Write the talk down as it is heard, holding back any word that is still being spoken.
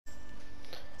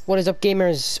What is up,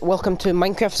 gamers? Welcome to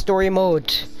Minecraft Story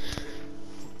Mode.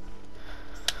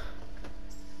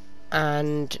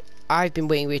 And I've been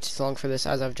waiting way too long for this,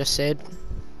 as I've just said.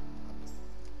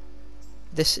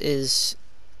 This is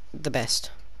the best.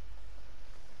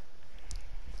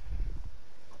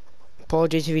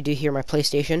 Apologies if you do hear my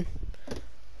PlayStation.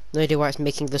 No idea why it's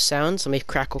making the sounds. Let me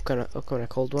crack open a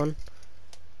cold one.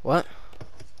 What?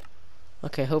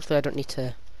 Okay, hopefully I don't need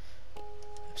to...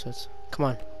 episodes. Come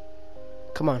on.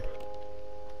 Come on.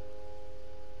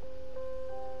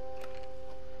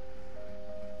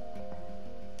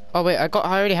 Oh wait, I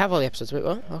already have all the episodes. Wait,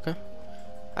 what? Okay.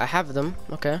 I have them.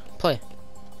 Okay, play.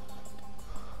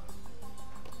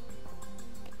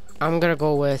 I'm gonna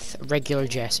go with regular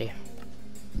Jessie.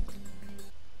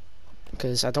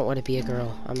 Because I don't want to be a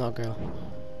girl. I'm not a girl.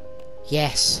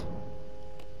 Yes.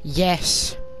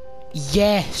 Yes.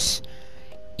 Yes.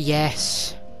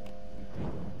 Yes.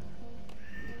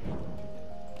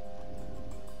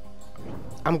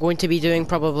 I'm going to be doing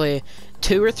probably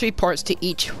 2 or 3 parts to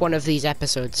each one of these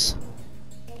episodes.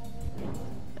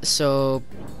 So,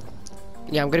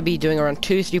 yeah, I'm going to be doing around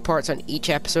 2 or 3 parts on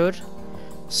each episode.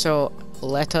 So,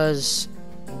 let us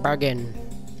begin.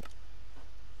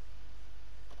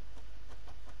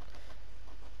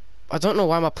 I don't know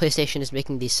why my PlayStation is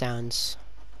making these sounds.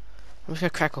 I'm just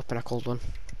going to crack open a cold one.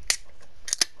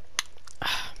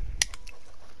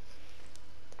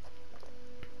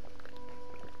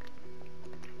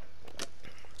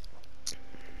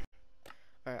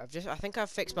 I think I've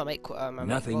fixed my mic.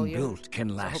 Nothing mic built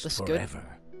can last forever,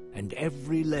 and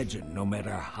every legend, no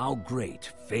matter how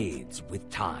great, fades with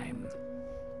time.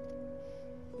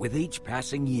 With each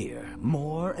passing year,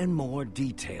 more and more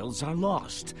details are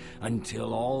lost,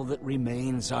 until all that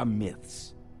remains are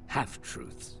myths,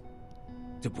 half-truths.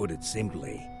 To put it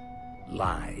simply,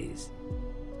 lies.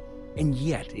 And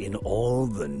yet, in all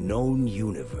the known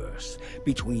universe,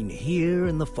 between here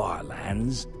and the far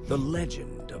lands, the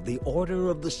legend of the Order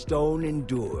of the Stone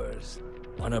endures,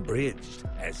 unabridged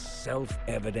as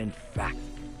self-evident fact.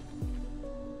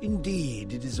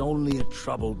 Indeed, it is only a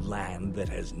troubled land that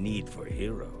has need for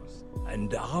heroes,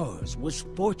 and ours was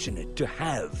fortunate to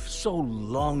have, so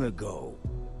long ago,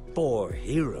 4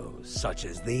 heroes such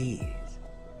as these.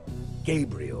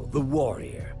 Gabriel the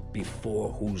warrior,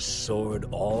 before whose sword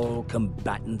all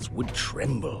combatants would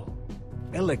tremble.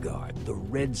 Ellegaard, the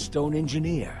redstone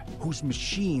engineer, whose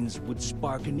machines would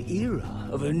spark an era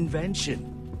of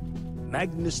invention.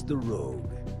 Magnus the rogue,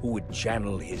 who would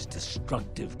channel his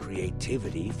destructive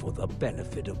creativity for the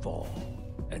benefit of all.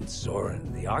 And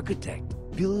Soren the architect,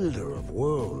 builder of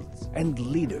worlds, and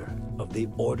leader of the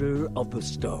Order of the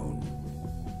Stone.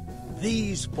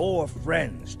 These 4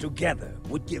 friends together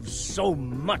would give so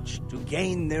much to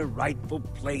gain their rightful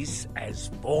place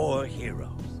as 4 heroes.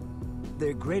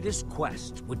 Their greatest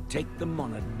quest would take them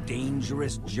on a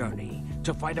dangerous journey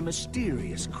to fight a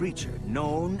mysterious creature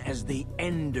known as the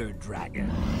Ender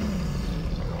Dragon.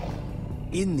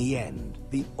 In the end,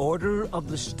 the Order of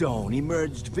the Stone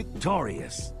emerged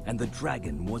victorious, and the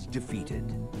dragon was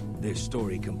defeated. Their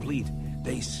story complete,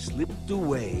 they slipped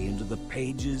away into the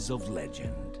pages of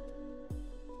legend.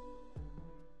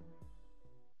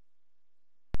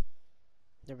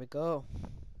 There we go.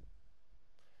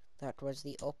 That was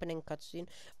the opening cutscene.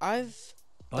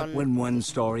 But when one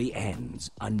story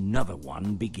ends, another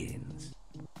one begins.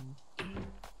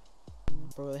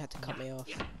 Bro really had to cut me off.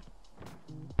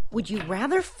 Would you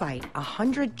rather fight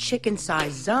 100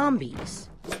 chicken-sized zombies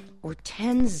or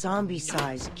 10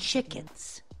 zombie-sized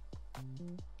chickens?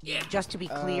 Just to be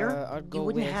clear, you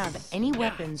wouldn't have any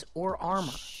weapons or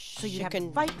armor, so you'd have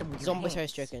to fight them with your hands.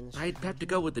 Zombie-sized chickens. I'd have to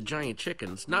go with the giant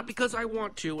chickens, not because I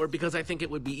want to or because I think it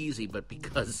would be easy, but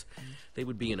because they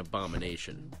would be an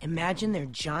abomination. Imagine their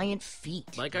giant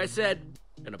feet. Like I said,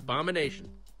 an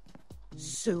abomination.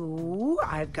 So,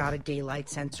 I've got a daylight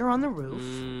sensor on the roof.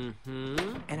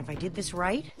 Mm-hmm. And if I did this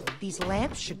right, these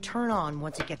lamps should turn on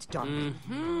once it gets dark.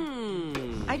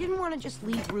 Mm-hmm. I didn't want to just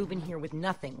leave Reuben here with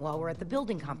nothing while we're at the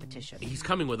building competition. He's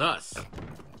coming with us.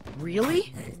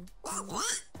 Really?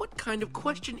 What kind of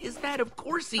question is that? Of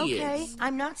course he Okay, is.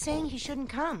 I'm not saying he shouldn't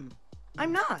come.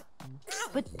 I'm not.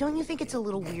 But don't you think it's a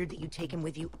little weird that you take him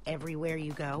with you everywhere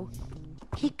you go?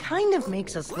 He kind of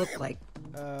makes us look like,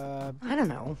 I don't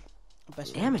know,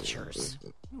 amateurs.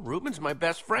 Reuben's my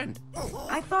best friend.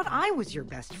 I thought I was your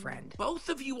best friend. Both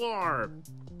of you are.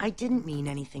 I didn't mean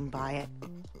anything by it.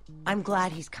 I'm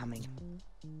glad he's coming.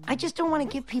 I just don't want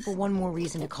to give people one more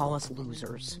reason to call us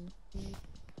losers.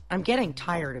 I'm getting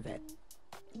tired of it.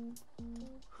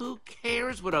 Who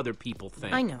cares what other people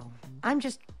think? I know.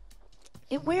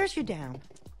 It wears you down.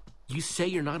 You say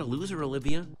you're not a loser,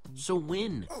 Olivia, so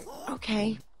win.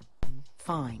 Okay,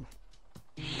 Fine.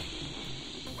 Did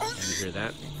you hear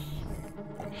that?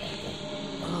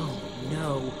 Oh,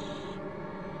 no.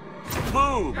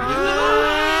 Boom!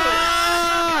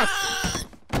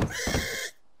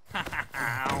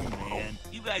 Oh, man.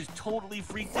 You guys totally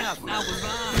freaked out. Now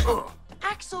we're on.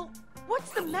 Axel,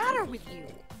 what's the matter with you?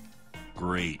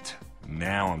 Great.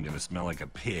 Now I'm gonna smell like a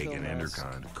pig Cool in mask.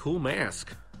 Endercon. Cool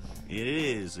mask. It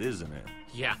is, isn't it?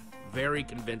 Yeah, very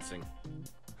convincing.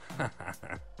 The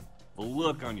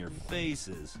look on your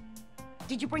faces.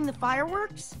 Did you bring the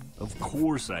fireworks? Of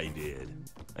course I did.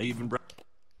 I even brought...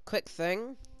 Quick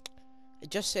thing.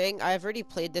 Just saying, I've already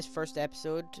played this first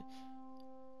episode.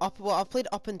 I've played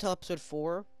up until episode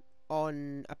 4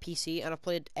 on a PC, and I've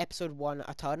played episode 1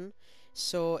 a ton.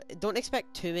 So don't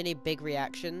expect too many big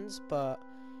reactions, but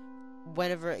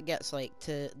whenever it gets like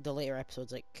to the later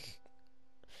episodes, like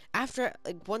after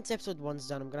once episode 1's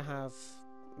done, I'm gonna have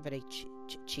very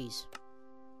cheese.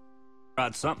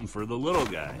 Brought something for the little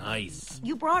guy. Nice.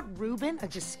 You brought Reuben a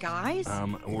disguise?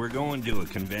 We're going to a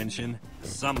convention.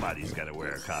 Somebody's gotta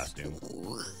wear a costume.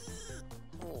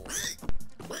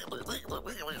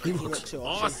 He looks so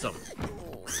awesome.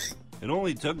 It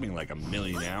only took me like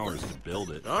 1,000,000 hours to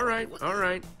build it. All right, all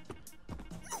right.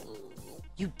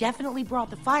 You definitely brought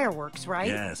the fireworks, right?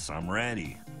 Yes, I'm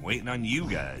ready. Waiting on you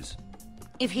guys.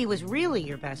 If he was really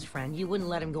your best friend, you wouldn't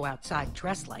let him go outside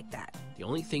dressed like that. The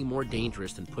only thing more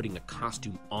dangerous than putting a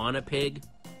costume on a pig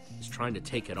is trying to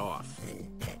take it off.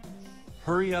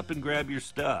 Hurry up and grab your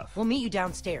stuff. We'll meet you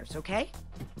downstairs, okay?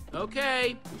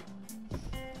 Okay.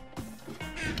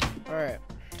 Alright.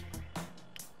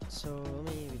 So,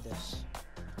 let me read this.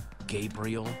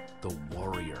 Gabriel the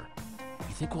Warrior.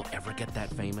 You think we'll ever get that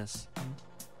famous?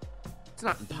 It's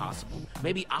not impossible.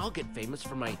 Maybe I'll get famous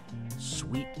for my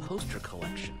sweet poster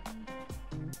collection.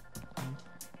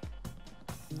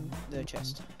 The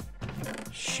chest.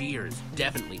 Shear's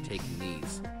definitely taking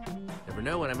these. Never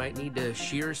know when I might need to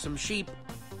shear some sheep.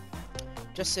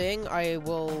 Just saying, I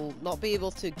will not be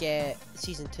able to get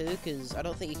season 2 because I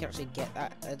don't think you can actually get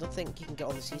that. I don't think you can get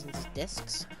all the seasons as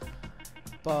discs.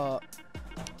 But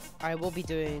I will be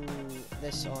doing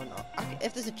this on.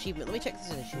 If there's achievement, let me check if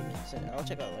there's an achievement. So I'll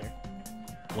check that later.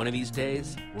 One of these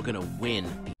days, we're gonna win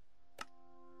the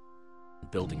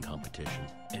building competition.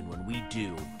 And when we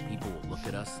do, people will look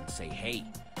at us and say, hey,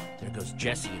 there goes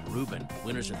Jesse and Reuben,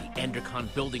 winners of the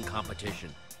Endercon building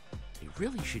competition. They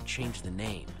really should change the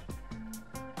name.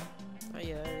 Oh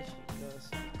yeah,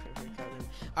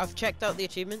 I've checked out the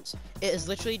achievements. It is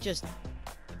literally just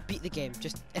beat the game.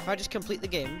 Just if I just complete the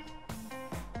game,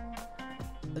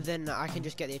 then I can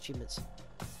just get the achievements.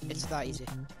 It's that easy.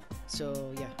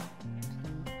 So yeah.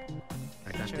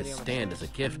 I got this stand as a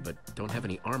gift, but don't have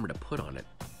any armor to put on it.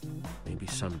 Maybe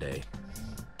someday.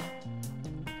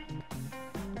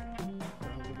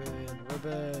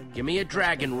 Reuben. Give me a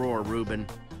dragon roar, Reuben.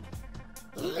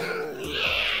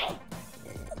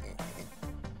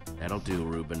 That'll do,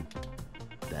 Reuben.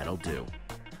 That'll do.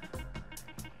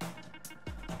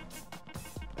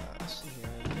 Let's see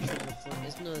here.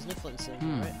 There's no flint in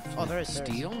here, right? Oh, there is.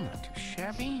 Steel, not too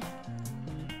shabby.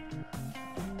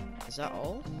 Is that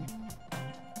all?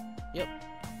 Yep.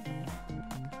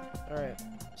 Alright,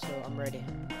 so I'm ready.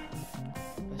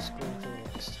 Let's go to the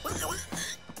next.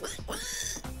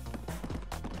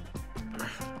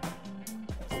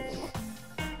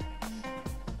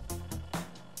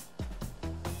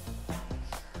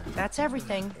 That's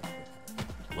everything.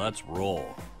 Let's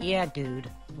roll. Yeah, dude.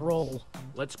 Roll.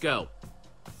 Let's go.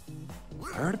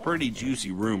 I heard a pretty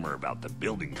juicy rumor about the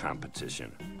building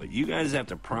competition, but you guys have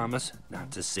to promise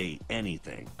not to say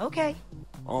anything. Okay.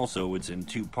 Also, it's in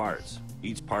 2 parts.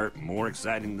 Each part more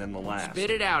exciting than the last.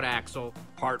 Spit it out, Axel.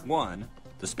 Part 1,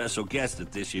 the special guest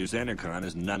at this year's Endercon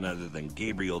is none other than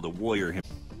Gabriel the Warrior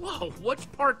himself. Whoa, what's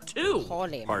part 2?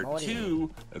 Holy Part moly.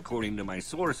 2, according to my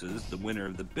sources, the winner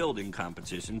of the building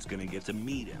competition's gonna get to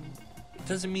meet him. It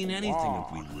doesn't mean anything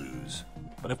if we lose.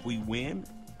 But if we win,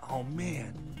 oh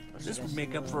man, this would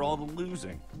make up for all the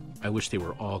losing. I wish they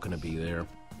were all gonna be there.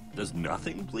 Does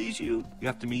nothing please you? You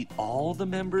have to meet all the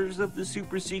members of the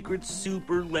super secret,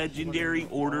 super legendary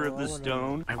Order of the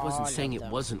Stone. I wasn't All saying of it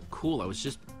them. wasn't cool. I was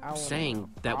just All of saying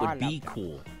them. that All would of be them.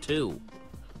 cool, too.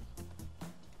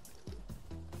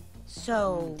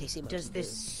 So, They seem does like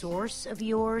this source of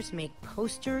yours make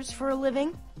posters for a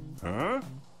living? Huh?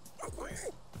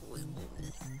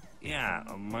 Yeah,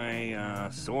 my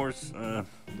source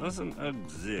doesn't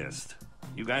exist.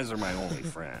 You guys are my only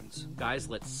friends. Guys,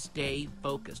 let's stay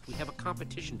focused. We have a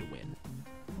competition to win.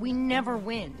 We never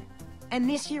win. And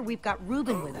this year we've got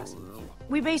Reuben with us.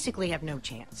 We basically have no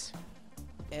chance.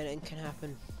 Anything can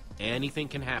happen. Anything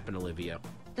can happen, Olivia.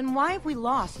 Then why have we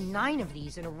lost 9 of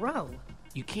these in a row?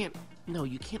 You can't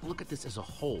look at this as a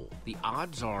whole. The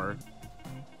odds are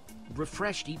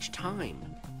refreshed each time.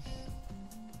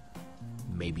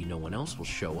 Maybe no one else will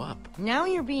show up. Now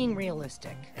you're being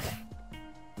realistic.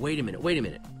 Wait a minute.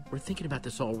 We're thinking about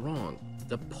this all wrong.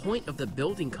 The point of the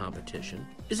building competition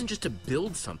isn't just to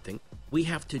build something. We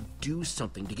have to do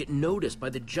something to get noticed by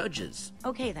the judges.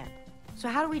 Okay then. So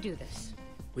how do we do this?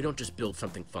 We don't just build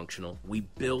something functional, we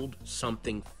build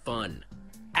something fun.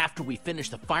 After we finish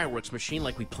the fireworks machine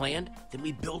like we planned, then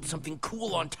we build something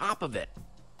cool on top of it.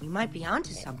 We might be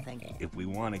onto something. If we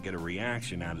want to get a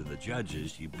reaction out of the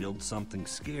judges, you build something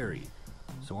scary.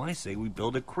 So I say we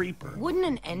build a creeper. Wouldn't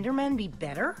an Enderman be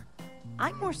better?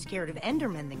 I'm more scared of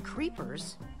Endermen than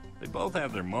creepers. They both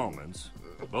have their moments.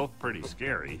 Both pretty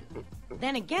scary.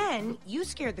 Then again, you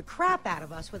scared the crap out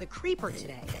of us with a creeper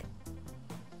today.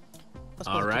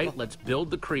 All right, let's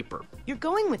build the creeper. You're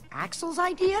going with Axel's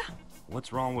idea?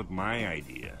 What's wrong with my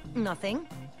idea? Nothing.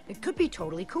 It could be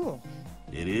totally cool.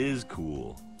 It is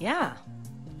cool. Yeah.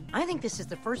 I think this is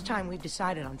the first time we've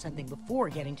decided on something before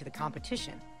getting to the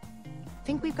competition.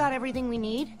 Think we've got everything we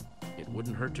need? It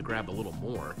wouldn't hurt to grab a little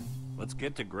more. Let's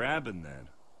get to grabbing then.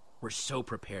 We're so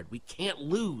prepared. We can't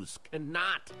lose.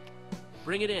 Cannot.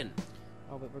 Bring it in.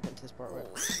 Oh, but we're getting to this part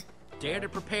right. Dare to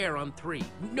prepare on 3.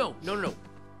 No.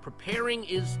 Preparing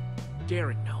is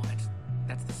daring. No,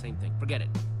 that's the same thing. Forget it.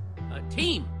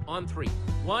 Team on 3.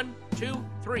 1, 2,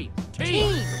 3.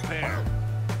 Team! Prepare.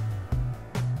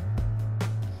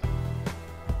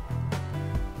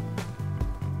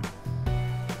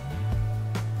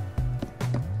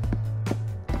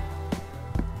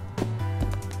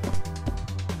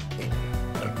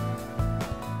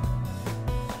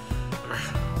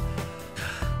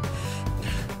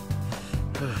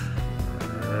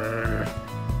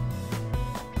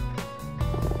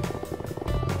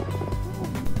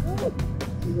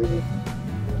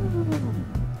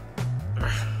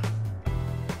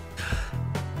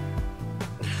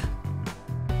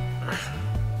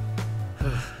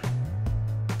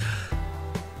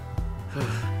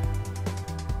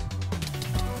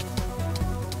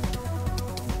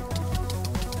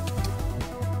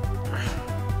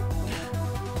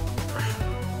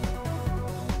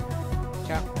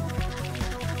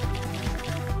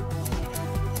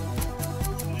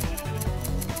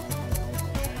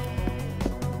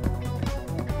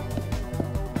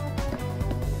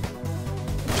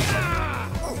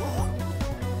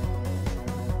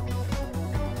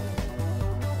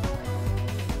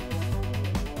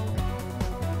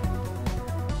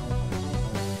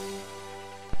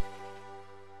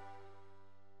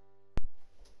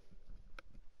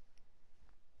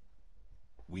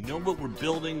 We know what we're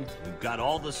building. We've got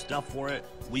all the stuff for it.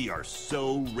 We are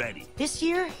so ready. This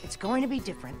year, it's going to be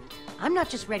different. I'm not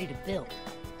just ready to build.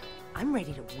 I'm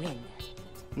ready to win.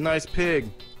 Nice pig,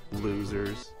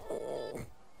 losers.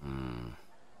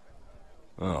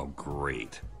 Oh,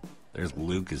 great. There's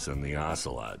Lucas and the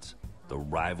Ocelots. The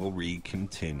rivalry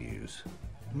continues.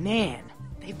 Man,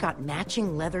 they've got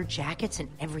matching leather jackets and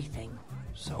everything.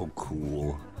 So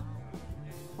cool.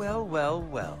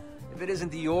 Well. If it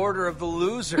isn't the Order of the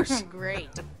Losers. Great.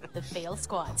 The fail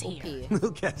squad's here.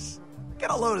 Lucas, get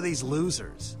a load of these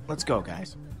losers. Let's go,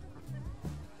 guys.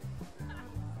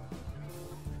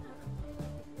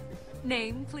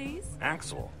 Name, please?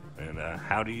 Axel. And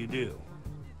how do you do?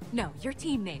 No, your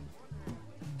team name.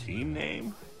 Team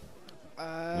name? We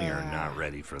are not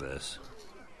ready for this.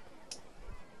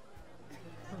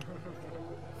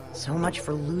 So much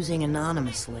for losing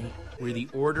anonymously. We're the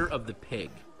Order of the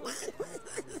Pig.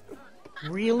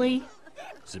 Really?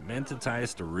 Is it meant to tie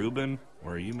us to Reuben,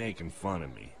 or are you making fun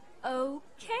of me?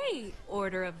 Okay,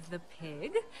 Order of the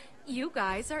Pig. You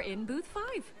guys are in booth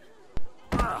 5.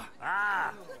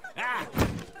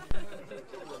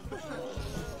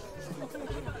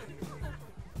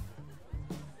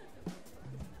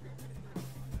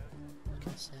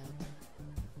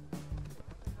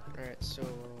 Alright, so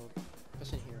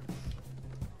what's in here?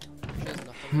 There's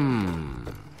nothing.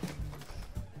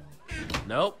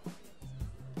 Nope.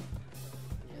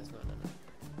 Yeah, it's not enough.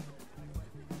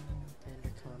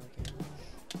 Endercon again.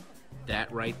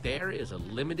 That right there is a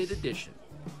limited edition.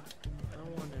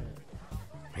 I want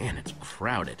to. Man, it's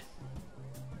crowded.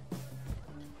 Can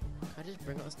I just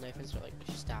bring out this knife and start like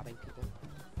stabbing people?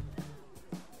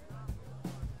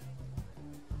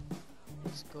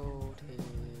 Let's go to.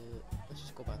 Let's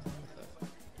just go back to the.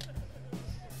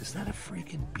 Is that a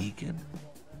freaking beacon?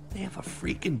 They have a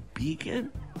freaking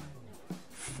beacon?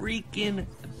 Freaking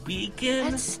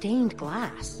beacon? That's stained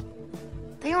glass.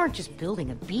 They aren't just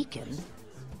building a beacon.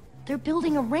 They're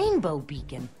building a rainbow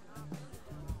beacon.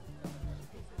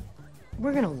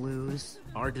 We're gonna lose.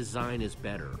 Our design is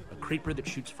better. A creeper that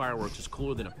shoots fireworks is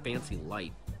cooler than a fancy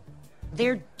light.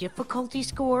 Their difficulty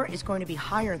score is going to be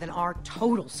higher than our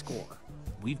total score.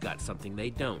 We've got something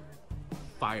they don't.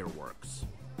 Fireworks.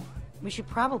 We should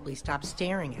probably stop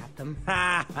staring at them.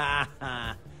 Ha ha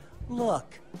ha.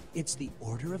 Look, it's the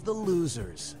Order of the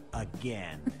Losers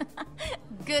again.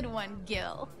 Good one,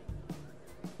 Gil.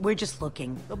 We're just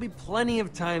looking. There'll be plenty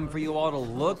of time for you all to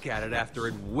look at it after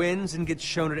it wins and gets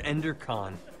shown at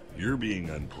EnderCon. You're being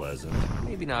unpleasant.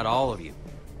 Maybe not all of you.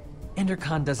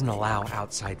 EnderCon doesn't allow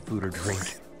outside food or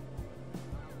drink.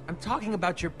 I'm talking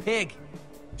about your pig.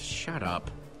 Shut up.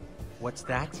 What's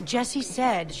that? Jesse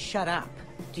said, shut up.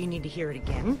 Do you need to hear it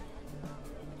again?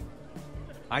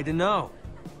 I dunno.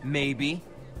 Maybe.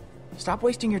 Stop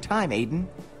wasting your time, Aiden.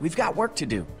 We've got work to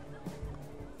do.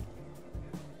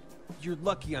 You're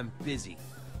lucky I'm busy.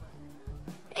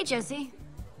 Hey, Jesse.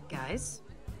 Guys,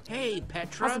 Hey,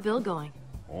 Petra. how's the build going?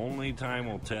 Only time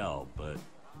will tell, but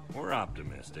we're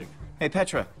optimistic. Hey,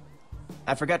 Petra.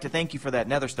 I forgot to thank you for that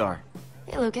nether star.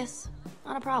 Hey, Lucas.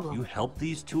 Not a problem. You help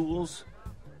these tools?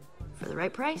 For the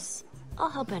right price, I'll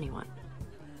help anyone.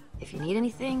 If you need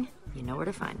anything, you know where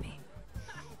to find me.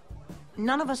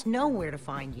 None of us know where to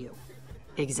find you.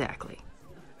 Exactly.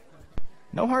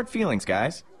 No hard feelings,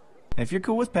 guys. If you're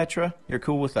cool with Petra, you're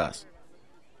cool with us.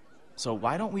 So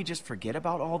why don't we just forget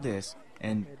about all this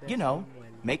and, you know,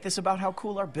 make this about how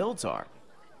cool our builds are?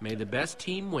 May the best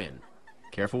team win.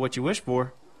 Careful what you wish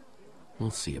for.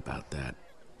 We'll see about that.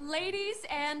 Ladies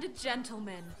and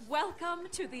gentlemen, welcome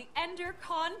to the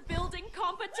EnderCon building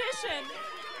competition.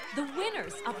 The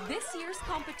winners of this year's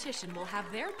competition will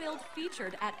have their build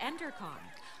featured at EnderCon.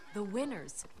 The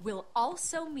winners will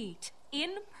also meet,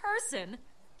 in person,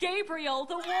 Gabriel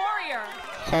the Warrior.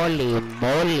 Holy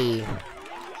moly.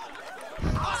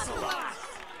 Ocelot!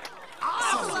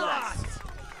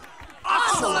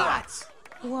 Ocelot!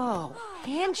 Whoa,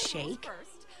 handshake?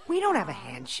 We don't have a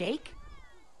handshake.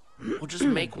 We'll just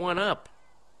make one up.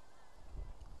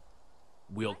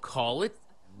 We'll call it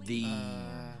the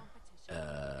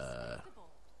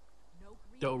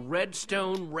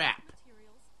Redstone Wrap.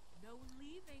 No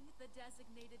leaving the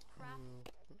designated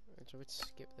So let's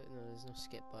skip that. No, there's no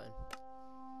skip button.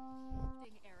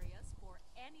 crafting areas for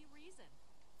any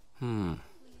reason.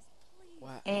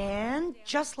 And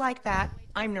just like that,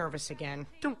 I'm nervous again.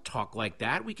 Don't talk like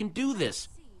that. We can do this.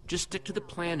 Just stick to the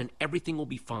plan and everything will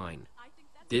be fine.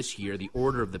 This year, the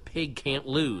Order of the Pig can't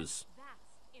lose.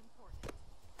 That's important.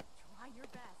 Try your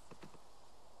best.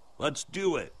 Let's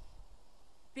do it.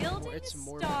 Building It's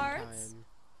more starts time.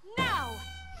 now.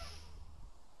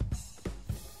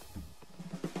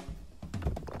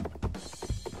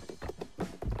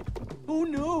 Oh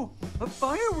no! A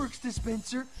fireworks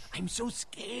dispenser! I'm so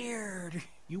scared.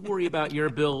 You worry about your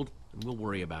build, and we'll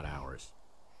worry about ours.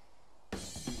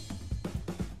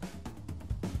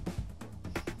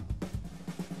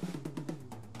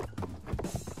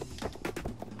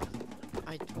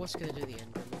 I was gonna do the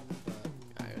Enderman,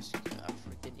 but I was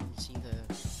didn't even see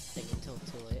the thing until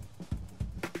too late.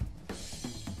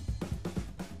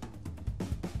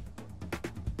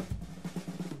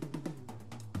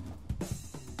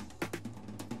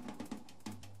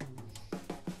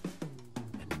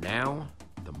 And now,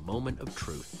 the moment of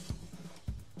truth.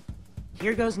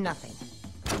 Here goes nothing.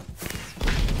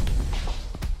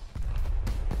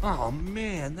 Oh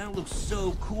man, that looks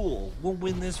so cool. We'll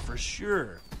win this for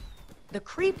sure. The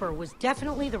creeper was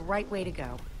definitely the right way to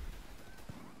go.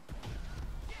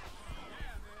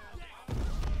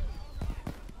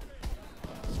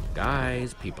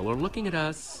 Guys, people are looking at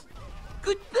us.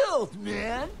 Good build,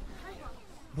 man!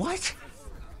 What?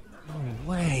 No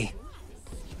way.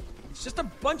 It's just a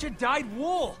bunch of dyed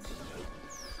wool.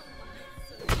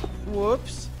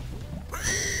 Whoops.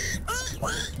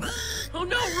 Oh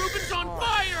no, Ruben's on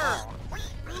fire!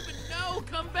 Ruben, no,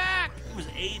 come back! It was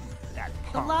Aiden, that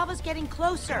The punk. lava's getting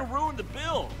closer. Gonna ruin the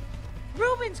build.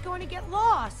 Ruben's going to get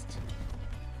lost.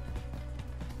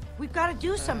 We've got to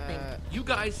do something. You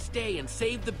guys stay and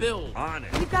save the build. On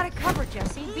it. We've got it covered,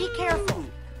 Jesse. Be careful.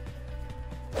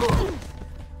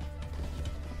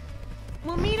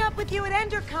 We'll meet up with you at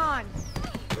EnderCon.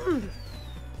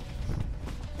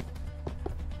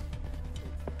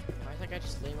 I think I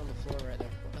just laying on the floor right there.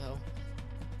 What the hell?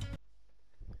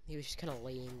 He was just kind of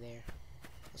laying there.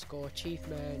 Let's go, Chief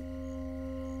Man.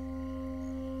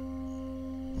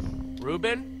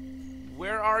 Ruben,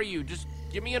 where are you? Just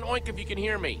give me an oink if you can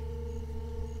hear me.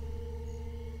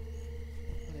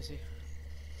 What is he?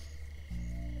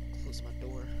 Close my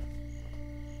door.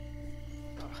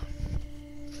 Ah.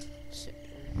 Sit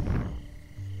down.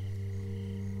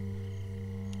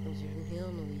 Is he from here?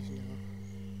 No, he's not.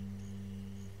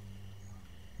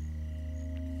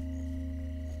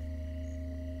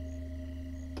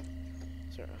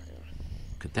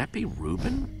 Could that be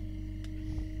Reuben?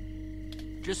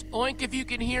 Just oink if you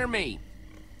can hear me.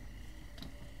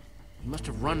 He must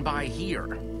have run by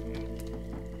here.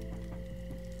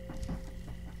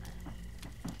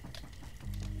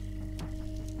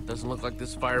 Doesn't look like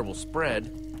this fire will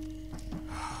spread.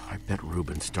 I bet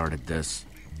Reuben started this.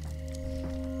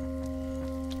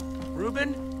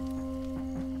 Reuben?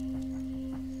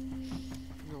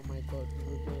 Oh my god,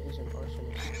 Reuben is an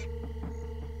arsonist.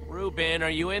 Reuben, are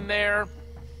you in there?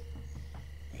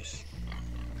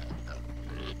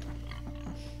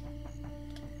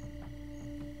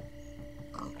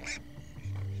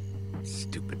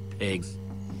 Stupid pigs.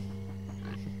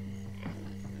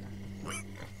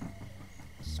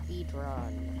 Speed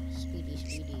run. Speedy,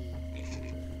 speedy.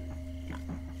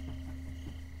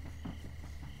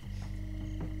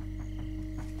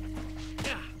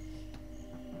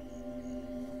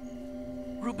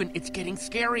 Reuben, it's getting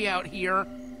scary out here.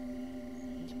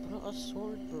 He's brought a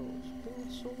sword, bro. Just bring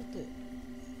a sword there.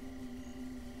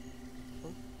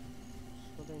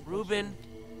 Reuben?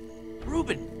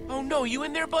 Reuben! Oh no, you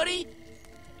in there, buddy?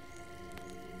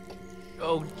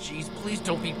 Oh, jeez, please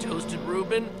don't be toasted,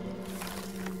 Reuben.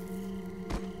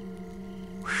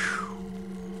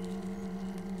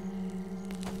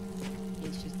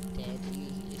 He's just dead.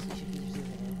 He should use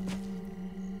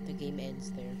the game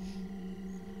ends there.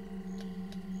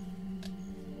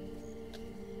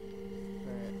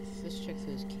 Alright, let's check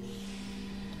those keys.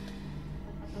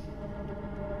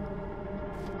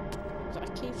 Is that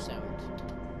a cave sound?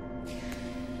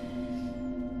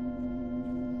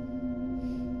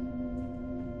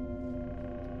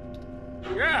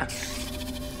 Yeah.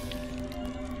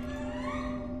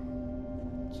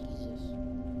 Jesus.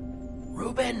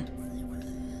 Reuben!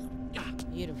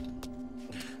 Hit him.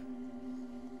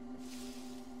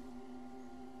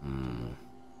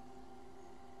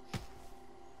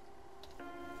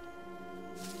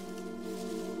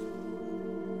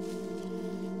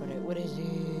 Alright, what is he?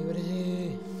 What is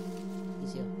he?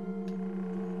 He's here.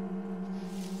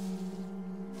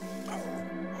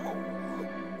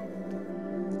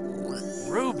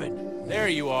 Reuben! There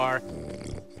you are.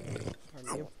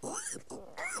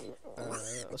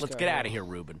 Let's get out of here,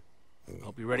 Reuben.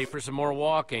 Hope you're ready for some more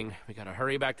walking. We gotta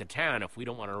hurry back to town if we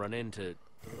don't want to run into...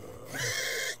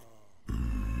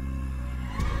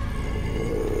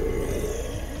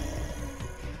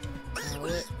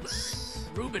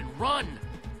 Reuben, run!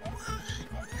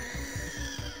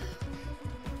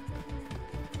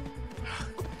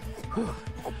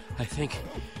 I think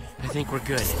we're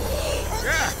good.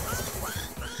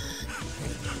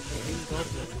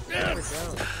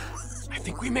 I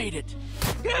think we made it.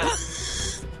 Ow!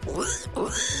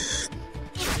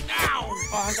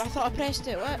 Oh, I thought I pressed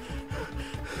it. What?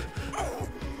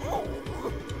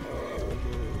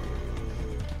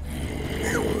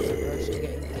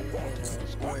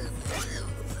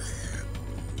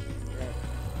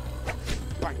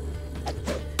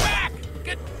 Back!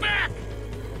 Get back!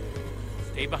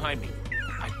 Stay behind me.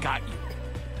 I got you.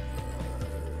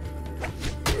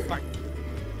 Back.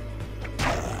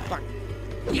 Back.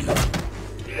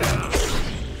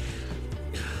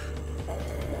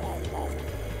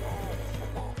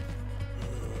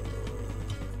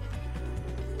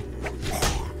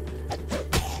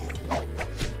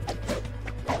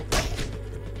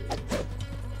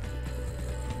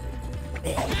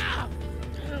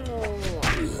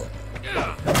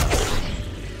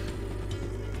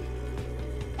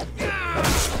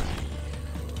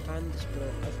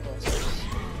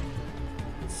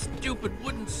 Stupid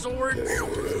wooden sword.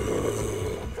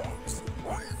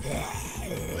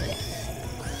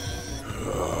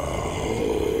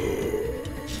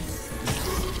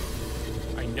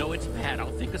 I know it's bad.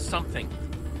 I'll think of something.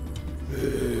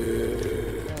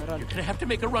 You're gonna have to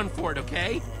make a run for it,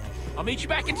 okay? I'll meet you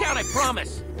back in town, I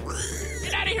promise.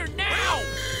 Get out of here now!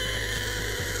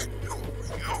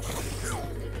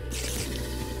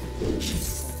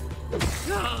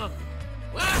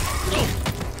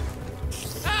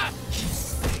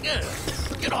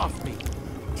 Get off me!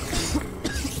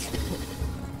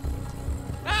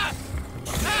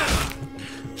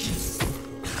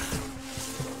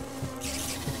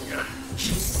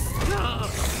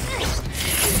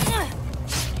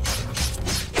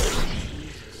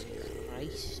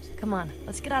 Come on,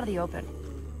 let's get out of the open.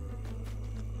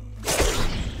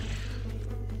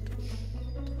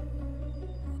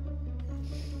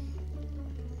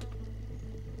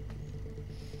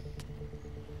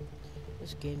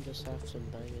 This game does have some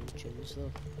banging tunes,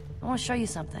 though. I want to show you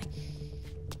something.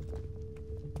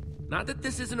 Not that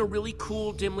this isn't a really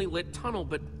cool, dimly lit tunnel,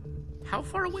 but how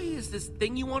far away is this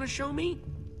thing you want to show me?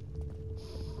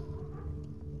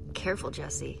 careful,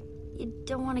 Jesse. You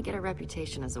don't want to get a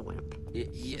reputation as a wimp.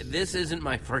 This isn't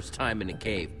my first time in a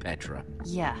cave, Petra.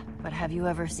 Yeah, but have you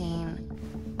ever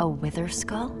seen a wither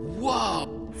skull?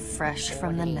 Whoa! Fresh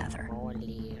from the nether.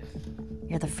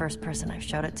 You're the first person I've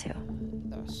showed it to.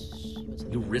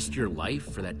 You risked your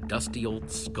life for that dusty old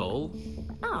skull?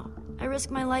 No, I risk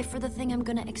my life for the thing I'm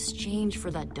gonna exchange for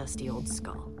that dusty old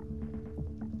skull.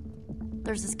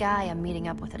 There's this guy I'm meeting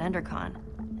up with at EnderCon.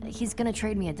 He's gonna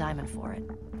trade me a diamond for it.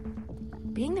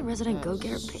 Being the resident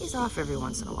go-getter pays off every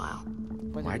once in a while.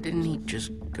 Why didn't he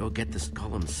just go get the skull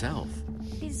himself?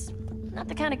 He's not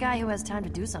the kind of guy who has time to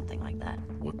do something like that.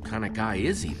 What kind of guy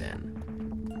is he then?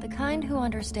 The kind who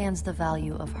understands the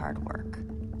value of hard work.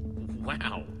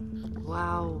 Wow.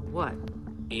 Wow, what?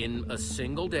 In a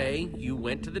single day, you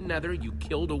went to the nether, you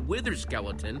killed a wither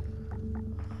skeleton.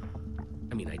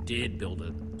 I mean, I did build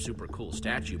a super cool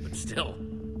statue, but still.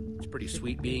 It's pretty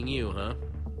sweet being you, huh?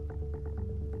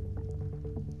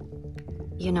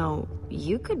 You know,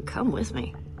 you could come with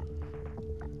me.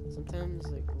 Sometimes,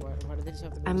 like, why do they just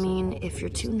have to go I to mean, somewhere? if you're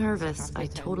too nervous, I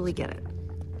totally get it.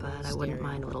 But I wouldn't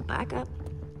mind a little backup.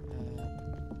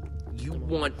 You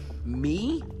want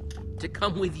me to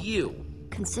come with you?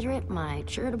 Consider it my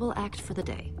charitable act for the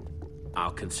day.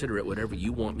 I'll consider it whatever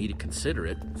you want me to consider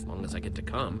it, as long as I get to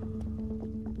come.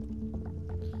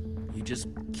 You just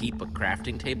keep a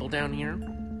crafting table down here?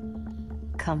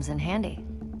 Comes in handy.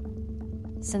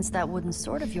 Since that wooden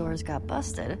sword of yours got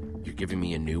busted... You're giving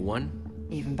me a new one?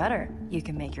 Even better, you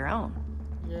can make your own.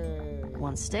 Yay.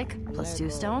 1 stick plus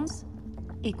 2 stones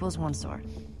equals 1 sword.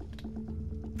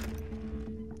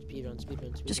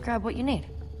 Speedrun. Just grab what you need.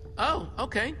 Oh,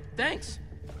 okay, thanks.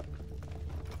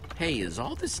 Hey, is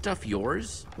all this stuff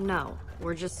yours? No,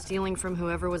 we're just stealing from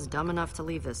whoever was dumb enough to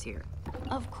leave this here.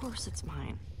 Of course it's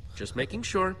mine. Just making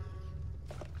sure.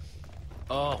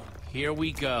 Oh, here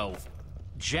we go.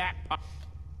 Jackpot.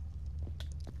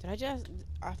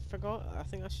 I forgot. I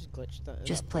think I just glitched that.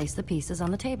 Just place the pieces on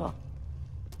the table.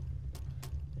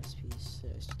 This piece.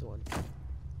 It's just the one. I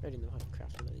already know how to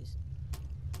craft one of these.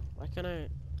 Why can't I?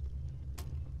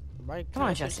 Come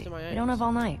on, Jesse. We don't have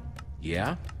all night.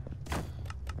 Yeah?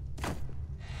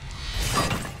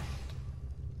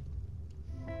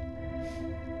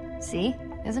 See?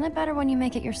 Isn't it better when you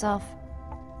make it yourself?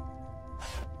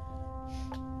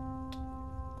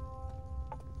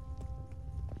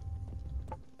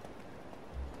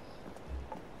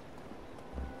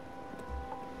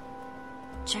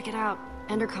 Check it out.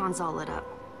 EnderCon's all lit up.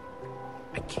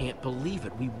 I can't believe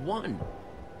it. We won.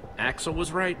 Axel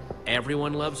was right.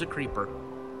 Everyone loves a creeper.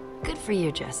 Good for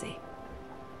you, Jesse.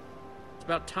 It's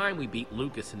about time we beat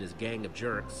Lucas and his gang of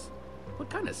jerks. What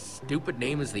kind of stupid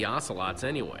name is the Ocelots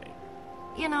anyway?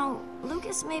 You know,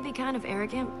 Lucas may be kind of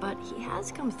arrogant, but he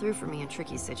has come through for me in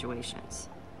tricky situations.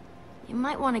 You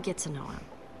might want to get to know him,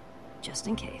 just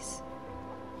in case.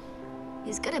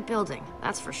 He's good at building,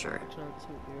 that's for sure.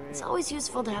 It's always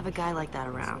useful to have a guy like that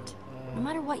around, no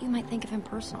matter what you might think of him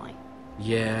personally.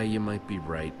 Yeah, you might be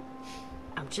right.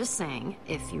 I'm just saying,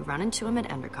 if you run into him at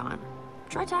EnderCon,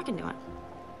 try talking to him.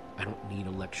 I don't need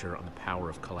a lecture on the power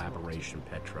of collaboration,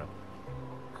 Petra.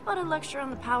 How about a lecture on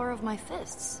the power of my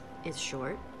fists? It's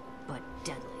short, but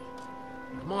deadly.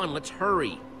 Come on, let's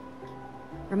hurry.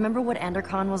 Remember what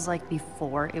EnderCon was like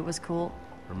before it was cool?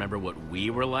 Remember what we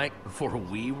were like before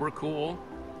we were cool?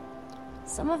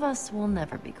 Some of us will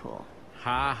never be cool.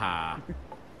 Ha ha.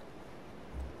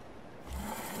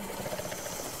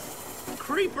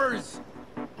 Creepers!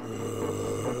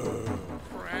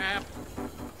 Crap.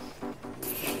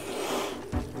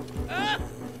 Ah!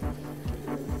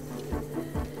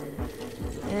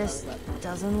 This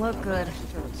doesn't look good.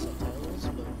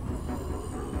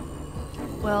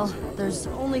 Well, there's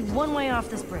only one way off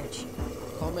this bridge.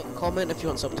 Comment if you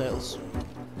want subtitles.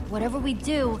 Whatever we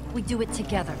do it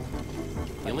together.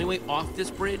 The only way off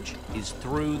this bridge is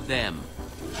through them.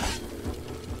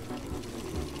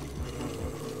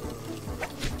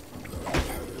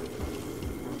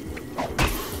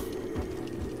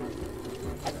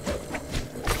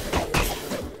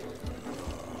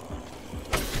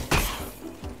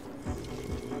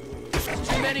 There's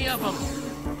too many of them.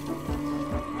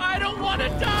 I don't want to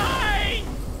die!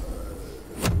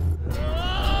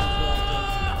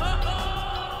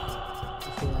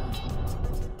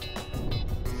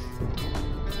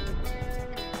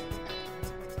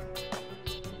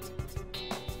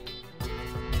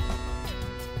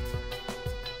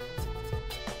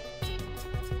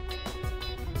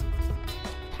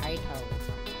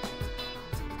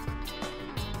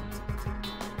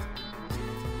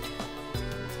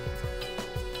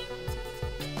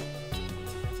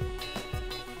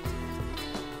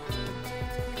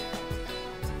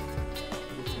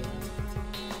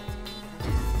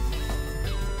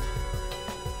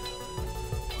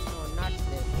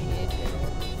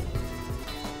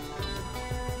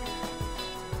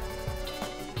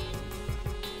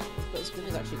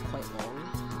 actually quite long,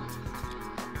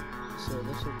 so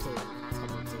this will take a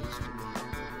couple of days to make.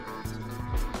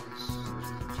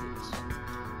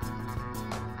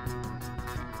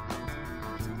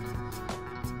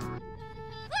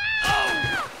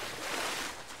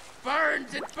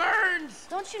 Burns! It burns!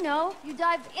 Don't you know? You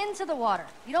dive into the water.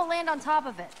 You don't land on top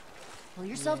of it. Pull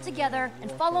yourself together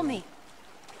and follow me.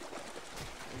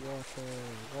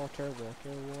 Water.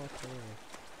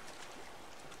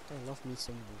 I love me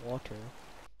some water.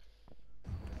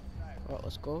 Alright,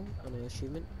 let's go. Another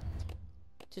achievement.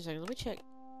 2 seconds, let me check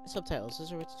subtitles. Is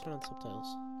there a way to turn on subtitles?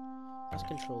 That's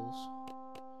controls.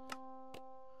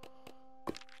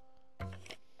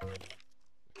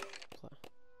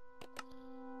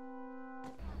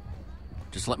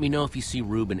 Just let me know if you see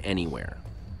Reuben anywhere.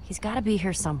 He's gotta be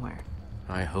here somewhere.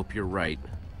 I hope you're right.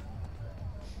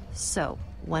 So,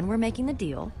 when we're making the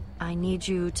deal, I need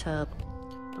you to...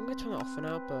 I'm gonna turn it off for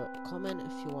now, but comment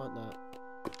if you want that.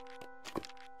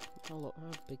 How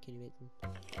big can you make them?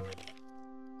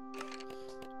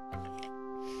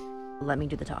 Let me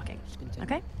do the talking,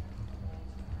 okay?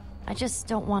 I just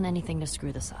don't want anything to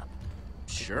screw this up.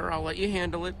 Sure, I'll let you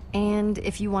handle it. And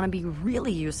if you want to be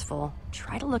really useful,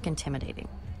 try to look intimidating.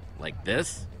 Like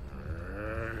this?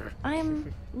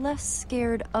 I'm less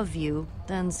scared of you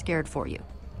than scared for you.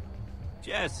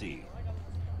 Jesse.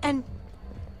 And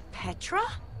Petra?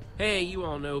 Hey, you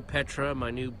all know Petra, my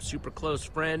new super close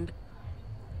friend.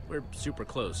 We're super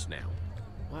close now.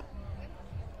 What?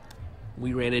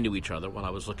 We ran into each other while I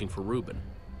was looking for Reuben.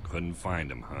 Couldn't find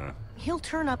him, huh? He'll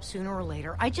turn up sooner or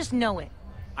later. I just know it.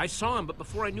 I saw him, but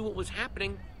before I knew what was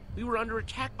happening, we were under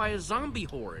attack by a zombie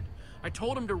horde. I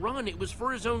told him to run. It was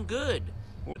for his own good.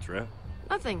 Petra?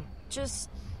 Nothing. Just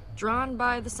drawn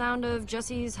by the sound of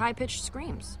Jesse's high-pitched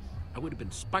screams. I would have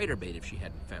been spider bait if she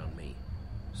hadn't found me.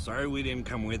 Sorry we didn't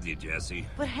come with you, Jesse.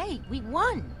 But hey, we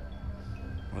won.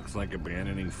 Looks like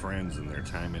abandoning friends in their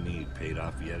time of need paid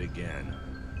off yet again.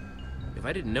 If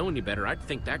I didn't know any better, I'd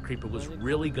think that creeper was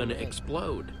really gonna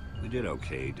explode. We did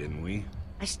okay, didn't we?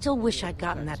 I still wish I'd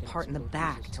gotten that part in the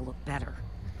back to look better.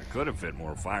 I could have fit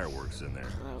more fireworks in there,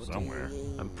 somewhere.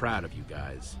 I'm proud of you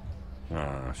guys.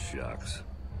 Aw, shucks.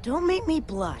 Don't make me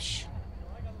blush.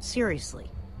 Seriously,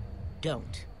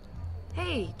 don't.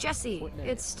 Hey, Jesse,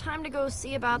 it's time to go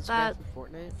see about that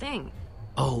thing.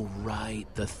 Oh, right,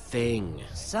 the thing.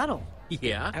 Subtle.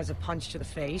 Yeah? As a punch to the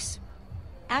face.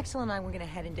 Axel and I were gonna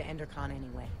head into Endercon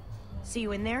anyway. See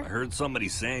you in there? I heard somebody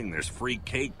saying there's free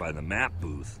cake by the map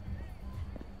booth.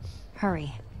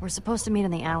 Hurry. We're supposed to meet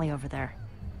in the alley over there.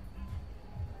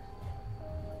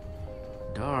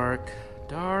 Dark,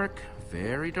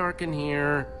 very dark in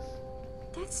here.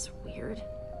 That's weird.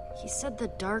 He said the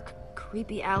dark,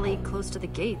 creepy alley close to the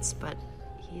gates, but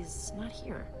he's not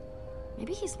here.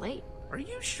 Maybe he's late. Are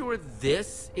you sure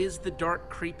this is the dark,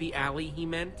 creepy alley he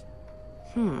meant?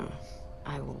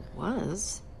 I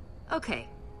was. Okay,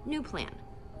 new plan.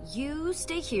 You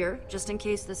stay here, just in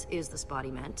case this is the spot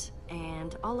he meant,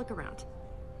 and I'll look around.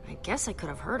 I guess I could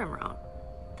have heard him wrong.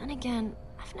 Then again,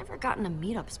 I've never gotten a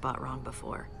meetup spot wrong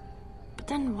before. But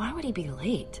then why would he be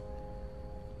late?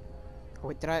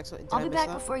 Wait, did I I'll be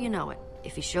back before you know it.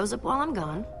 If he shows up while I'm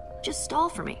gone, just stall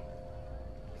for me.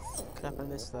 Crap, I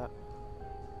missed that.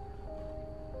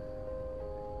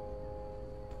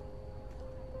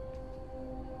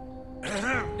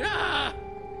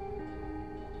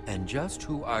 And just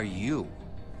who are you?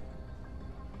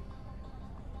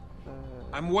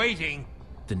 I'm waiting.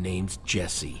 The name's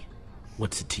Jesse.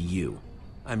 What's it to you?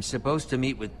 I'm supposed to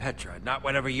meet with Petra, not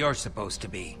whatever you're supposed to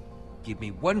be. Give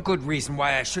me one good reason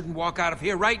why I shouldn't walk out of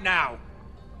here right now.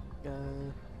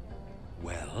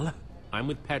 Well? I'm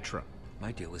with Petra.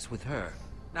 My deal is with her,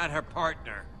 not her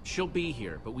partner. She'll be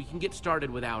here, but we can get started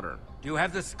without her. Do you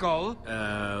have the skull?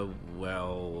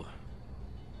 Well...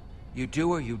 You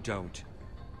do or you don't?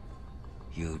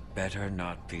 You'd better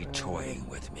not be toying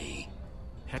with me.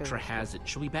 Petra has it.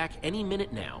 She'll be back any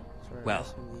minute now. Well,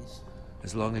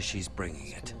 as long as she's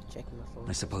bringing it.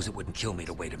 I suppose it wouldn't kill me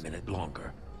to wait a minute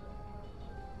longer.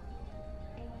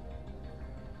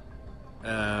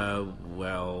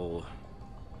 Well...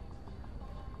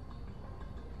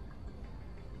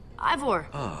 Ivor!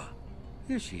 Ah,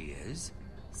 here she is.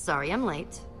 Sorry I'm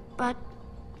late, but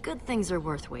good things are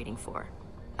worth waiting for.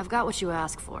 I've got what you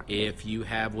asked for. If you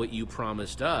have what you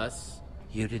promised us...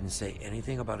 You didn't say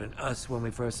anything about an us when we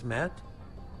first met?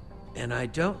 And I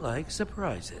don't like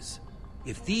surprises.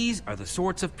 If these are the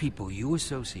sorts of people you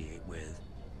associate with,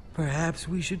 perhaps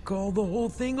we should call the whole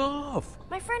thing off.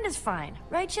 My friend is fine,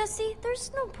 right, Jesse?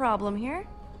 There's no problem here.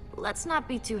 Let's not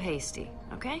be too hasty,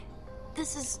 okay?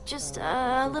 This is just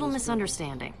a little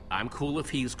misunderstanding. I'm cool if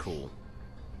he's cool.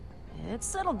 It's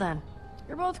settled then.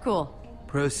 You're both cool.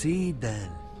 Proceed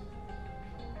then.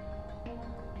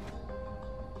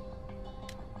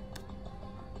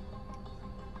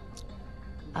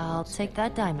 I'll take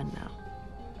that diamond now.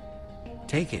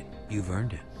 Take it. You've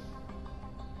earned it.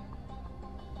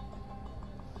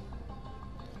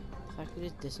 The fact that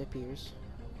it disappears.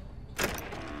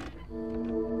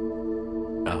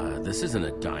 This isn't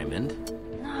a diamond.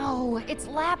 No, it's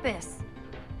lapis.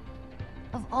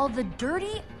 Of all the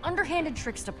dirty, underhanded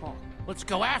tricks to pull. Let's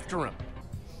go after him.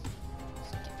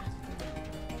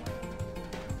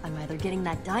 I'm either getting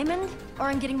that diamond, or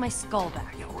I'm getting my skull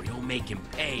back. Yeah, or you'll make him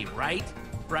pay, right?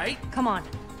 Right? Come on.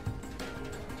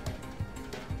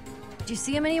 Do you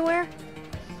see him anywhere?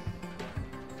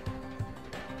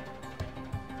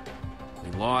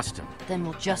 We lost him. Then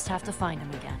we'll just have to find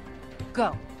him again.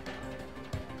 Go.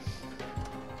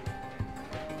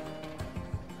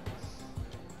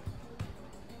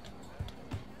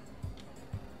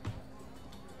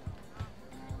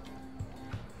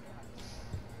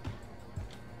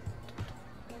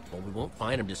 Well, we won't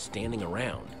find him just standing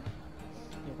around.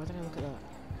 Yeah, why did I look at that?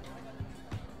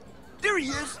 There he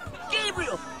is!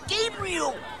 Gabriel!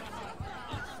 Gabriel!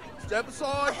 Step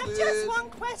aside, I have please. just one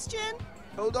question.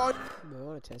 Hold on. I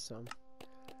want to test some.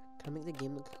 Can I make the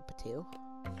game look like a potato?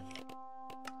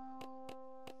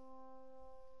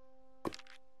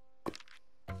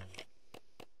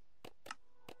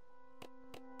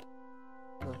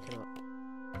 No, I cannot.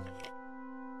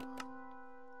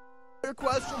 Your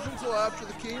questions until after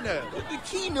the keynote. The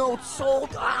keynote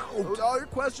sold out! Hold all your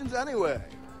questions anyway.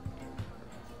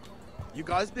 You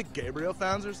guys big Gabriel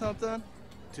fans or something?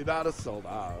 Too bad it's sold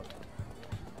out.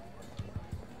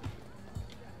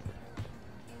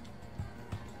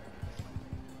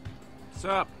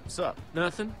 Sup? Sup?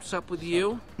 Nothing? Sup with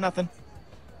you? Nothing.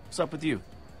 Sup with you?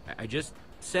 I just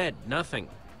said nothing.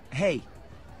 Hey,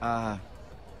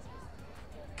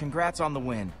 congrats on the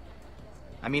win.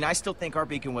 I mean, I still think our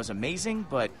beacon was amazing,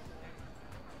 but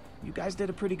you guys did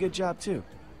a pretty good job too.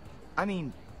 I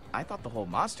mean, I thought the whole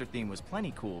monster theme was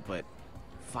plenty cool, but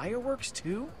fireworks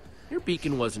too? Your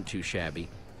beacon wasn't too shabby.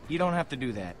 You don't have to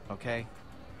do that, okay?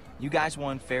 You guys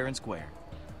won fair and square.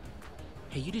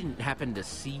 Hey, you didn't happen to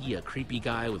see a creepy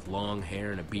guy with long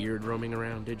hair and a beard roaming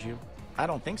around, did you? I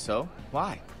don't think so.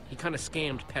 Why? He kind of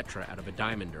scammed Petra out of a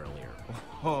diamond earlier.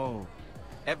 Oh,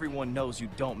 everyone knows you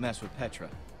don't mess with Petra.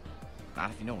 Not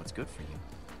if you know what's good for you.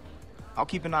 I'll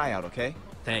keep an eye out, okay?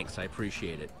 Thanks, I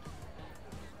appreciate it.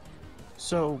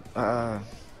 So,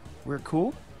 we're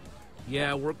cool?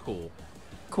 Yeah, we're cool.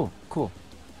 Cool. Cool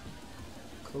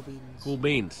beans. Cool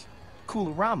beans.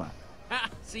 Coolorama. Ha!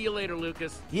 See you later,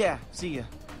 Lucas. Yeah, see ya.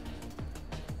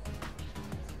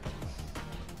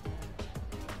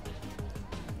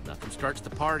 Nothing starts the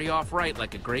party off right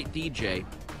like a great DJ.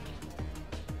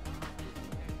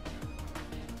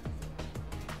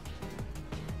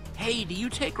 Hey, do you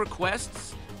take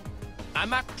requests? I'm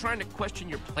not trying to question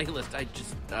your playlist, I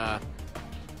just,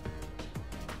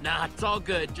 Nah, it's all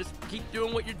good. Just keep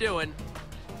doing what you're doing.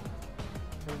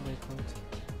 Oh my god.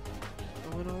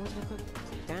 Oh no, I was like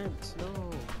a dance, no.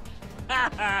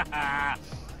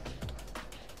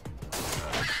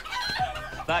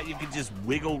 Thought you could just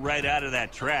wiggle right out of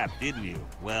that trap, didn't you?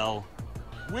 Well,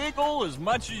 wiggle as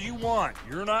much as you want.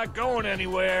 You're not going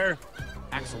anywhere.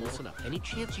 Axel, listen up. Any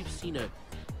chance you've seen a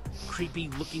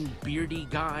creepy-looking, beardy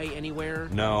guy anywhere?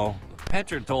 No.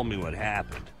 Petra told me what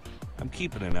happened. I'm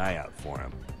keeping an eye out for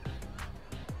him.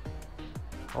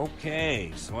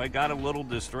 Okay, so I got a little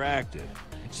distracted.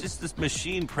 It's just this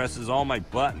machine presses all my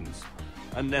buttons.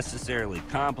 Unnecessarily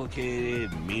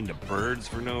complicated and mean to birds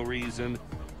for no reason.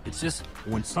 It's just,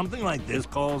 when something like this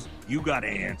calls, you gotta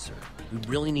answer. We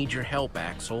really need your help,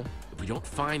 Axel. If we don't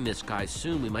find this guy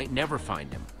soon, we might never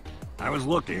find him. I was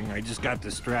looking, I just got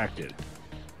distracted.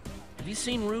 Have you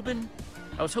seen Reuben?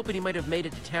 I was hoping he might have made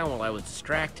it to town while I was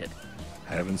distracted.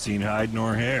 Haven't seen hide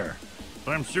nor hair.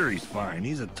 But I'm sure he's fine.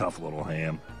 He's a tough little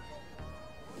ham.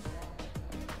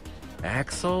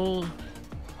 Axel?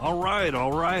 All right,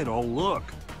 I'll look.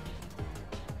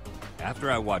 After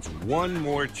I watch one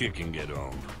more chicken get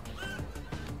owned.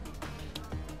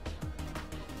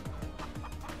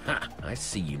 Ha! I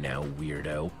see you now,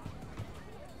 weirdo.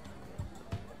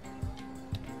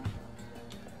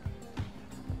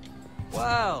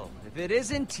 Well, if it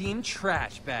isn't Team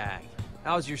Trash Bag.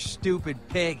 How's your stupid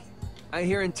pig? I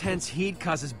hear intense heat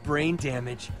causes brain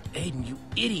damage. Aiden, you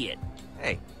idiot!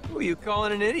 Hey, who are you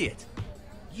calling an idiot?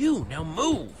 You, now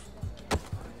move!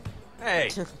 Hey!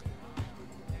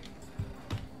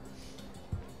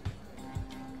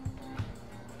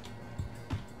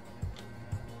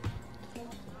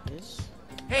 This?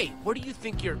 Hey, where do you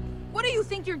think you're... What do you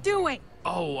think you're doing?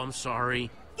 Oh, I'm sorry.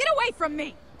 Get away from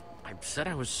me! I said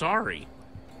I was sorry.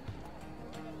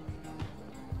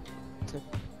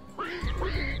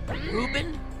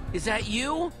 Reuben? Is that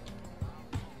you?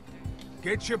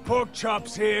 Get your pork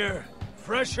chops here,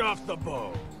 fresh off the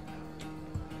bone.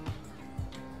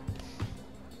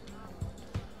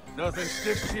 Nothing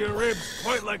sticks to your ribs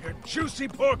quite like a juicy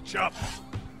pork chop.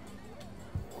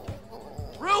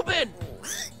 Reuben!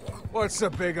 What's the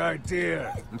big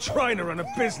idea? I'm trying to run a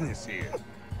business here.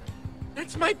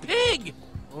 That's my pig!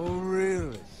 Oh,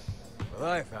 really? Well,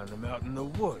 I found him out in the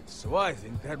woods, so I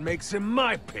think that makes him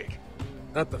my pig.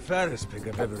 Not the fattest pig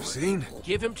I've ever seen.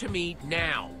 Give him to me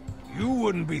now. You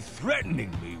wouldn't be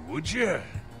threatening me, would you?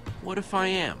 What if I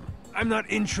am? I'm not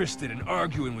interested in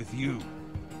arguing with you.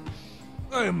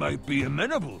 I might be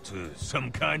amenable to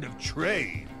some kind of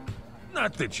trade.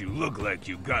 Not that you look like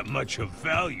you got much of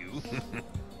value.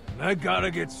 I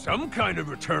gotta get some kind of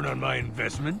return on my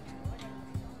investment.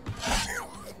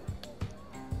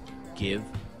 Give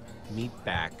me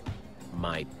back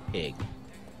my pig.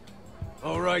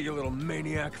 All right, you little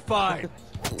maniac. Fine.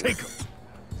 Take him.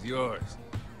 It's yours.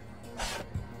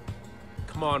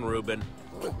 Come on, Reuben.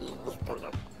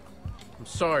 I'm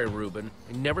sorry, Reuben.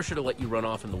 I never should have let you run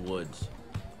off in the woods.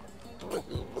 You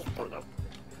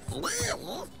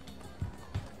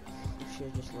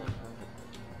should just let her.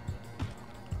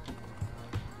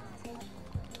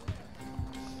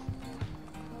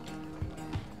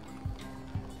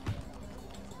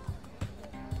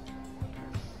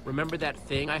 Remember that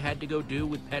thing I had to go do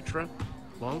with Petra?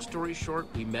 Long story short,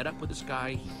 we met up with this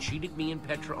guy, he cheated me and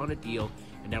Petra on a deal,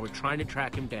 and now we're trying to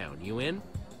track him down. You in?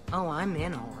 Oh, I'm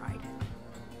in, all right.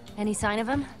 Any sign of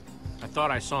him? I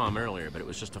thought I saw him earlier, but it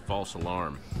was just a false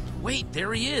alarm. Wait,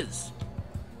 there he is!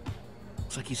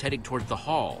 Looks like he's heading towards the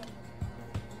hall.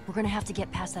 We're gonna have to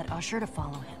get past that usher to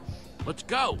follow him. Let's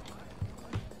go!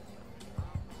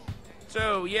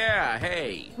 So, yeah,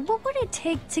 hey. What would it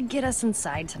take to get us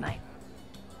inside tonight?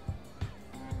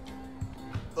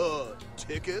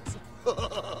 Tickets?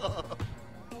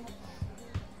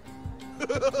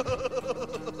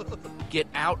 Get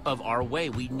out of our way.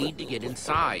 We need to get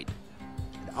inside.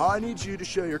 I need you to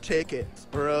show your tickets,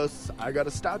 or else I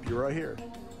gotta stop you right here.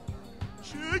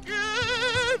 Chicken!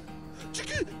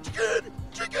 Chicken! Chicken!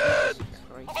 Chicken!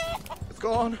 It's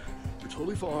gone. You're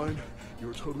totally fine.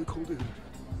 You're a totally cool dude.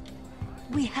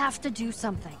 We have to do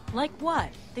something. Like what?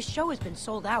 The show has been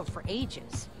sold out for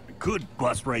ages. Could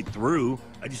bust right through.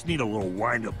 I just need a little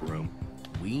wind-up room.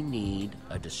 We need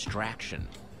a distraction.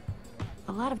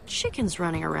 A lot of chickens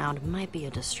running around might be a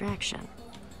distraction.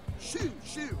 Shoo!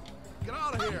 Shoo! Get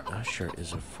out of here! The usher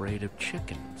is afraid of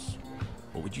chickens.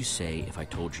 What would you say if I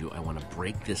told you I want to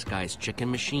break this guy's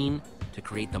chicken machine to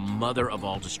create the mother of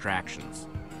all distractions?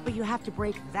 But you have to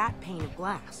break that pane of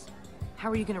glass.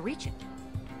 How are you gonna reach it?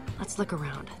 Let's look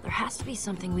around. There has to be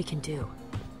something we can do.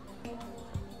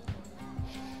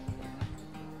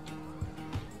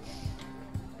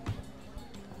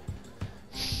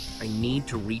 I need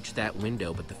to reach that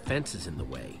window, but the fence is in the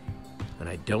way. And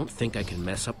I don't think I can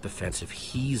mess up the fence if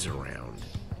he's around.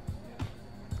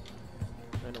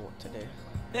 I know what to do.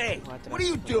 Hey, what are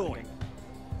you doing?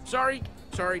 Sorry,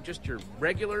 just your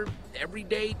regular,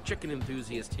 everyday chicken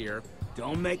enthusiast here.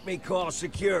 Don't make me call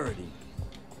security.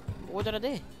 What did I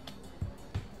do?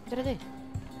 What did I do?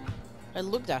 I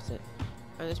looked at it,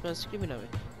 and this man's screaming at me.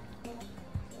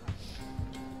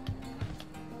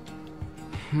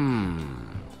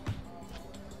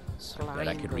 Bet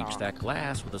I could reach that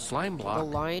glass with a slime block. The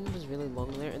line was really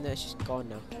long there, and then it's just gone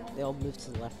now. They all moved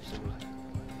to the left for some reason.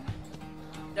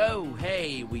 Oh,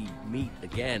 hey, we meet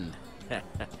again.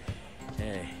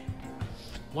 Hey.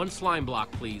 One slime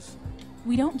block, please.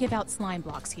 We don't give out slime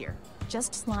blocks here,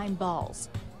 just slime balls.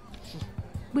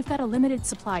 We've got a limited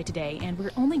supply today, and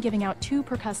we're only giving out 2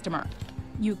 per customer.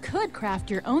 You could craft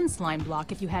your own slime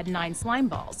block if you had 9 slime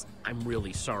balls. I'm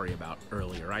really sorry about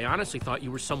earlier. I honestly thought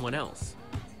you were someone else.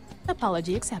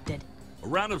 Apology accepted. A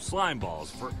round of slime balls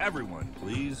for everyone,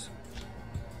 please.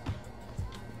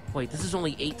 Wait, this is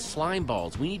only 8 slime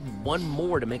balls. We need 1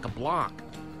 more to make a block.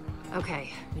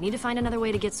 Okay, we need to find another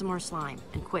way to get some more slime,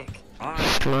 and quick.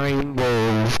 Slime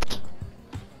balls.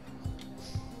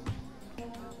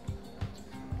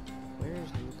 Where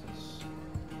is Lucas?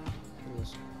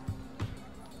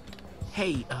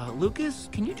 Hey, Lucas,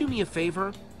 can you do me a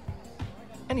favor?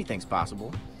 Anything's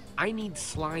possible. I need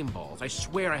slime balls. I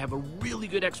swear I have a really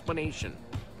good explanation.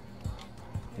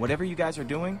 Whatever you guys are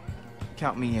doing,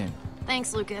 count me in.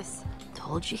 Thanks, Lucas.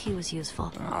 Told you he was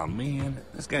useful. Oh man,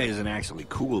 this guy isn't actually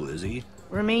cool, is he?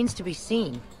 Remains to be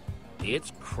seen.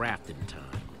 It's crafting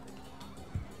time.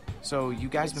 So, you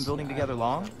guys been building together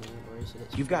long?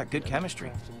 You've got good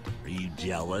chemistry. Are you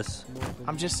jealous?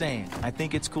 I'm just saying, I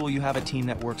think it's cool you have a team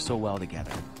that works so well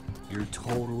together. You're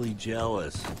totally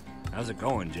jealous. How's it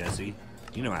going, Jesse?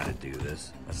 You know how to do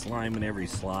this. A slime in every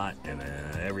slot, and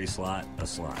every slot, a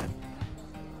slime.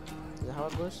 Is that how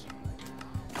it goes?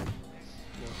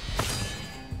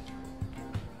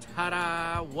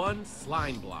 Ta-da! 1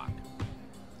 slime block.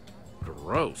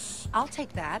 Gross. I'll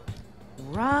take that.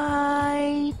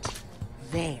 Right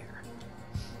there.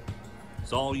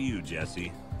 It's all you,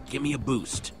 Jesse. Give me a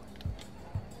boost.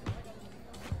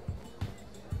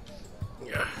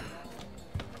 Yeah.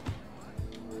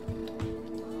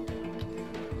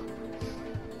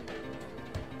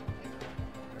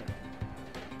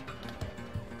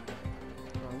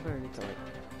 I'm gonna need to like...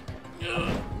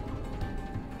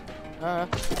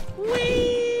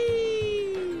 Whee!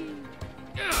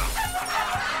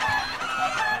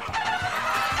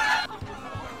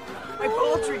 My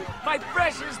poultry! My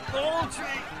precious poultry!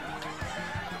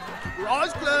 Your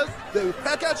eyes closed, they will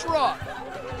peck at your eye.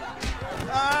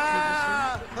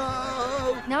 Ah!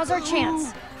 Oh! Now's our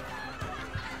chance.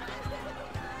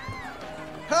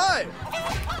 Hey!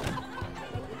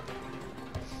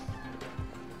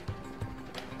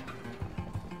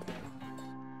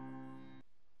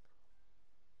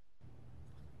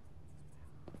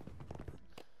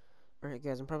 Alright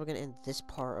guys, I'm probably gonna end this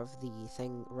part of the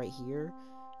thing right here,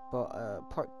 but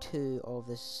part 2 of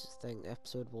this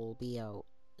episode will be out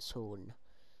soon.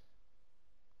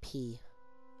 P.